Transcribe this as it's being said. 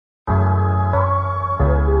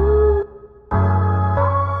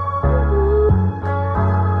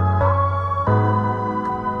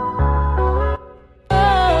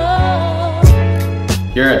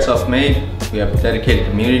Here at Self-Made, we have a dedicated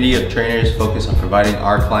community of trainers focused on providing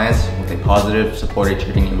our clients with a positive, supportive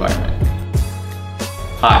training environment.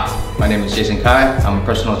 Hi, my name is Jason Kai. I'm a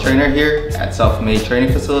personal trainer here at Self-Made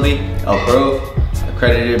Training Facility, Elk Grove,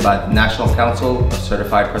 accredited by the National Council of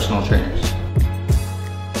Certified Personal Trainers.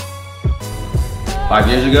 5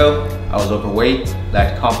 years ago, I was overweight,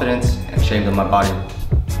 lacked confidence, and ashamed of my body.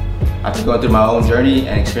 After going through my own journey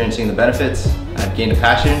and experiencing the benefits, I've gained a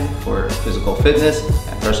passion for physical fitness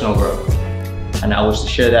and personal growth. And I wish to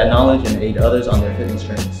share that knowledge and aid others on their fitness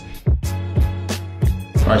journeys.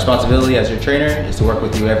 My responsibility as your trainer is to work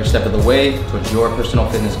with you every step of the way towards your personal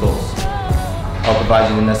fitness goals. I'll provide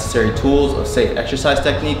you the necessary tools of safe exercise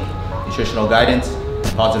technique, nutritional guidance,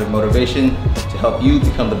 and positive motivation to help you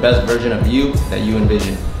become the best version of you that you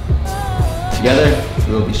envision. Together,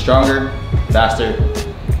 we will be stronger, faster,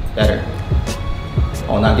 better.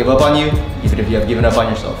 I will not give up on you, even if you have given up on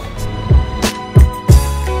yourself.